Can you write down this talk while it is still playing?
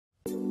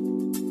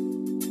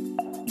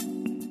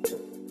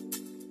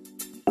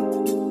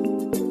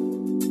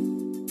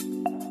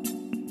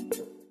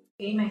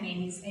Okay, my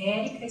name is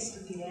Érika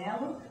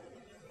Stupiello.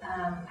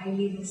 I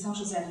live in São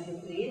José do Rio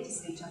Preto,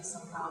 state of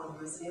São Paulo,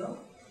 Brazil.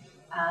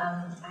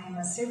 I am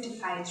a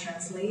certified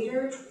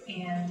translator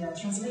and a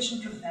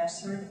translation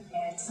professor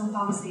at São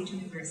Paulo State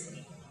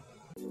University.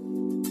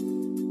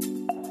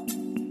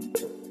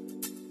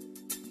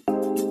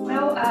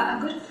 Well, a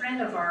good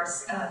friend of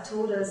ours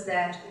told us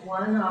that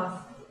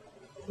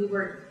we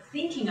were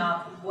thinking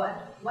of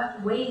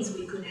what ways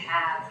we could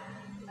have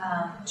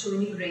to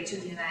immigrate to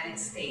the United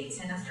States.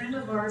 And a friend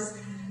of ours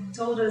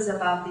told us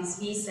about this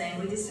visa,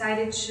 and we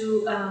decided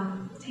to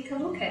take a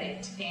look at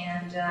it.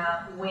 And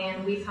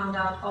when we found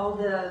out all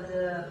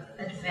the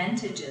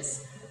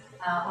advantages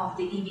of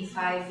the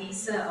EB-5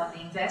 visa, of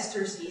the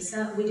investor's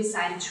visa, we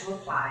decided to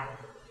apply.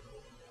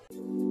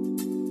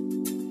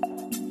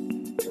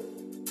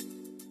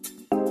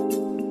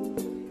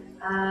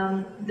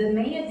 The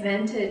main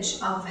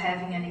advantage of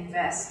having an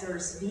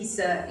investor's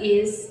visa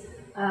is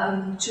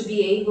to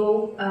be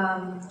able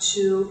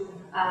to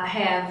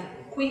have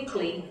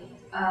quickly,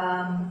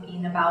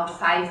 in about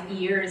 5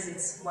 years,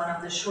 it's one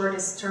of the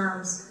shortest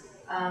terms,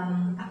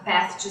 a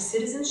path to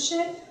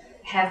citizenship,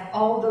 have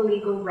all the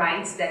legal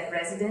rights that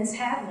residents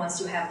have once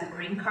you have the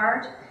green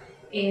card,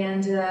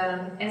 and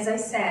as I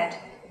said,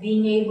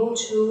 being able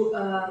to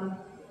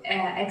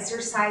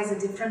exercise a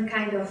different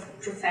kind of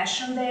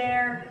profession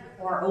there,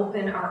 or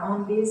open our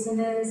own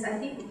business. I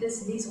think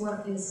this one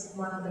is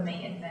one of the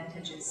main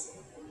advantages.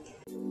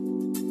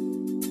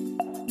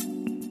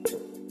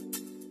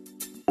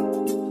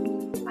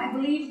 I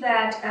believe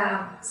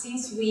that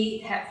since we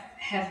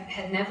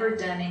had never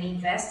done any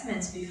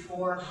investments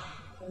before,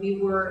 we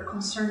were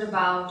concerned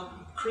about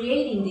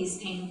creating these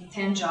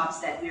 10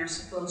 jobs that we are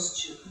supposed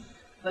to.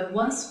 But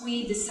once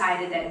we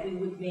decided that we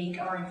would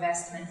make our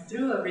investment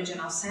through a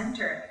regional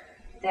center,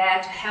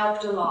 that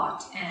helped a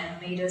lot and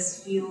made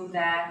us feel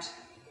that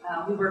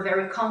we were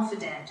very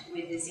confident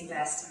with this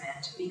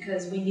investment,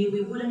 because we knew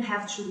we wouldn't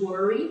have to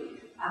worry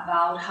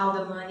about how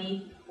the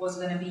money was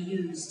going to be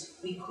used.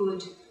 We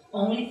could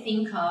only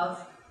think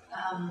of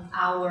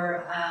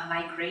our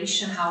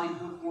migration, how it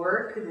would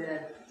work,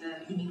 the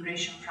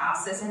immigration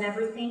process and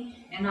everything,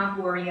 and not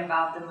worry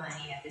about the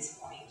money at this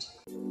point.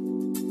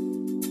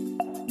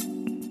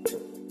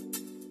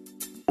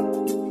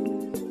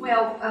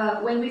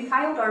 Well, when we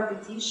filed our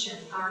petition,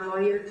 our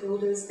lawyer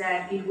told us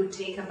that it would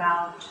take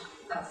about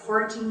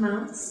 14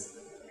 months,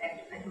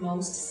 at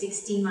most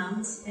 16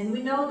 months, and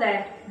we know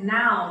that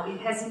now it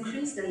has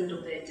increased a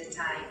little bit the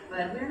time,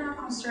 but we're not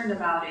concerned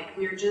about it.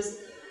 We're just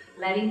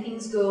letting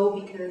things go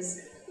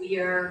because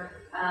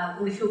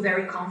we feel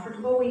very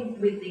comfortable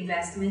with the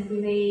investment we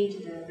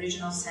made, the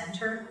regional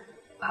center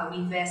we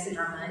invested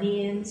our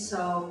money in.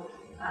 So.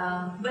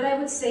 But I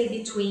would say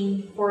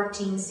between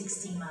 14 and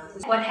 16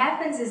 months. What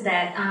happens is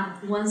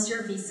that once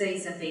your visa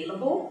is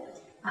available,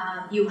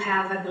 you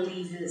have, I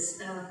believe,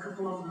 a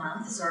couple of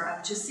months or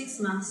up to 6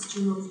 months to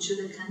move to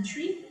the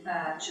country,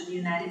 to the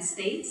United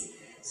States.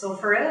 So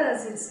for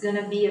us, it's going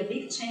to be a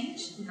big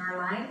change in our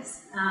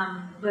lives,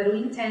 but we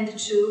intend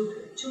to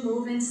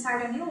move and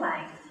start a new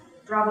life.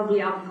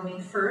 Probably I'll be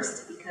going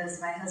first because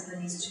my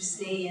husband needs to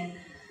stay and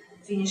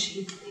finish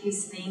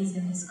his things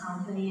in his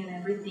company and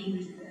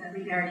everything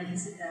regarding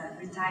his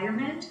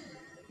retirement,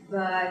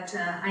 but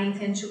I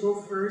intend to go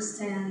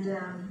first and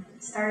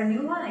start a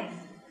new life,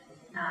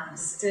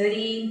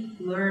 study,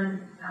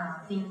 learn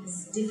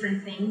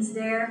different things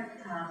there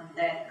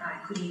that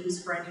I could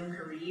use for a new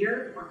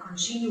career, or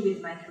continue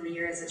with my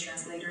career as a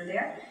translator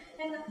there,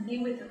 and be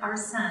with our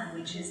son,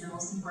 which is the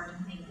most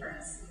important thing for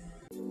us.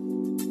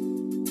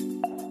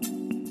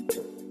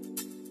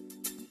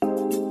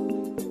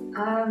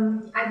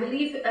 I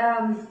believe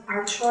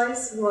our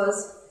choice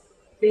was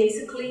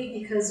basically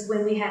because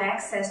when we had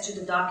access to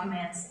the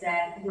documents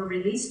that were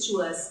released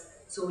to us,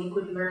 so we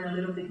could learn a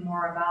little bit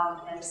more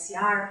about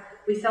LCR,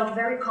 we felt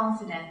very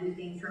confident with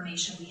the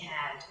information we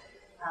had.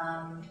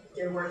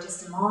 There were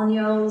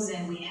testimonials,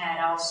 and we had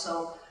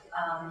also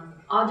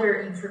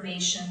other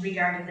information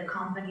regarding the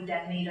company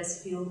that made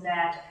us feel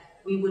that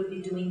we would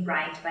be doing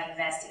right by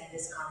investing in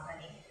this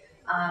company.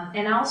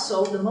 And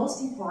also, the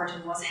most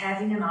important was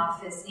having an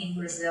office in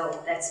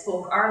Brazil that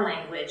spoke our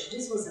language.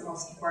 This was the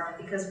most important,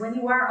 because when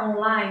you are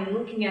online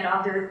looking at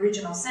other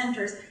regional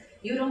centers,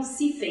 you don't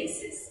see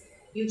faces.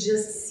 You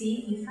just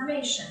see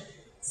information.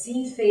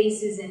 Seeing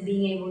faces and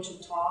being able to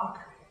talk,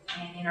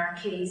 and in our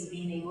case,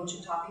 being able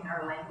to talk in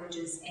our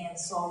languages and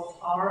solve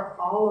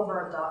all of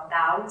our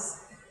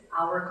doubts,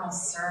 our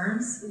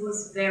concerns,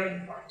 was very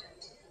important.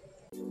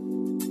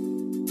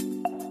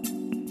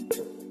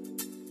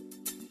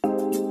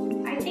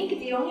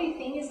 The only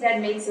thing is that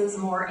makes us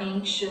more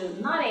anxious,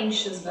 not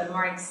anxious, but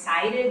more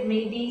excited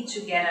maybe to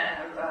get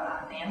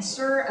an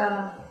answer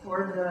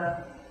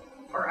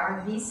for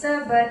our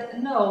visa, but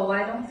no,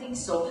 I don't think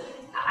so.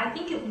 I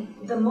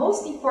think the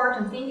most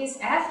important thing is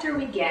after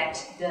we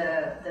get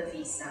the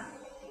visa.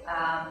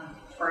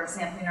 For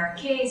example, in our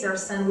case, our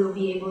son will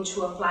be able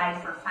to apply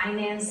for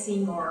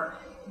financing or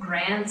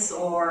grants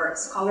or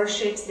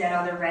scholarships that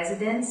other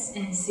residents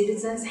and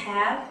citizens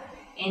have.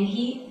 and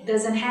he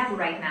doesn't have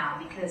right now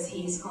because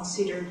he's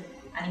considered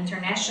an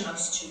international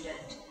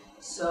student.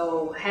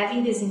 So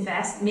having this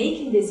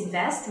making this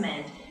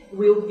investment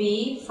will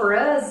be for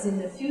us in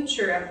the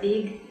future a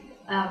big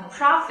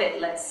profit,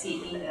 let's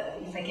see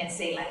if I can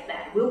say like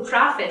that. We'll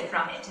profit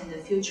from it in the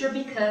future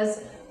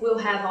because we'll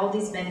have all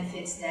these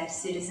benefits that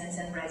citizens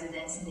and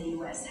residents in the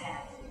US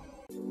have.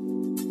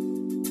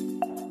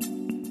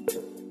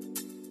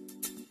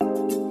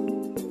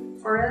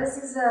 For us,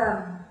 it's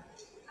a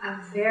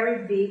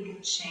very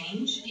big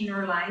change in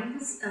our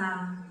lives.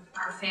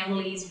 Our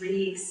family is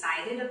really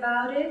excited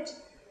about it.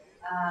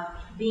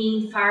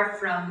 Being far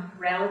from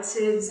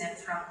relatives and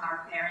from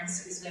our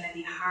parents is going to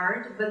be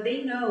hard, but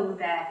they know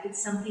that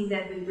it's something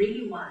that we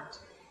really want,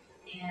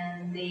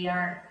 and they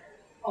are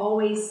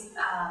always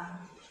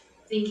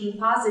thinking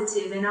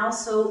positive and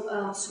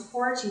also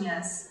supporting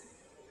us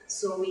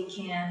so we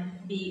can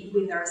be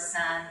with our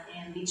son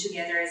and be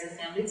together as a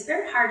family. It's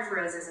very hard for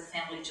us as a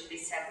family to be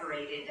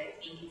separated. I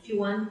think if you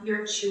want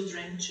your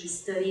children to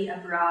study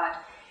abroad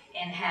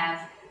and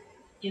have,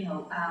 you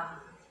know,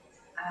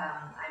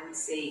 I would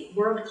say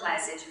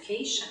world-class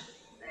education,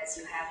 as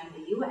you have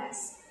in the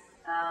US,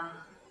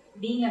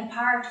 being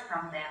apart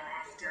from them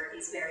after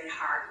is very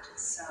hard.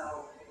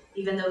 So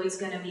even though it's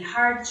going to be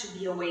hard to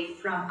be away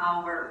from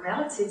our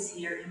relatives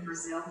here in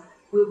Brazil,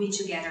 we'll be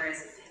together as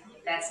a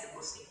family. That's the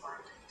most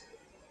important.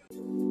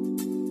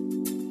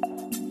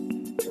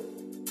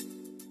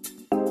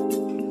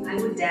 I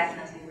would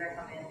definitely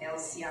recommend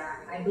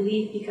LCR. I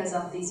believe because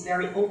of this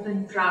very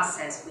open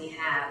process we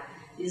have,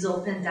 this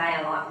open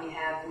dialogue we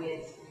have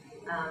with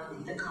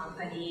the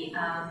company,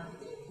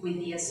 with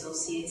the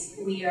associates,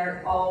 they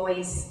are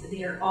always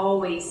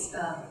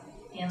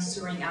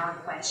answering our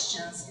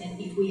questions, and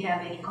if we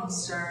have any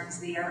concerns,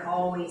 they are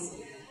always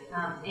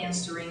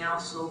answering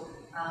also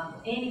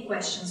any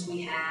questions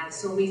we have.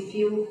 So we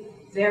feel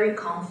very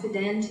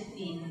confident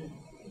in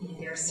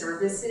their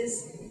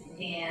services,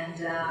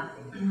 and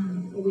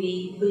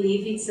we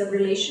believe it's a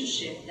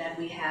relationship that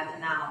we have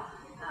now,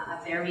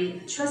 a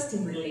very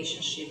trusting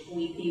relationship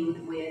we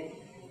build with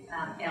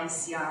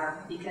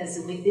LCR, because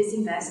with this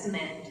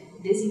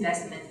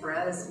investment for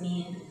us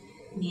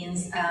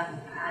means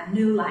a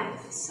new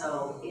life,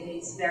 so it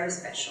is very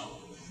special.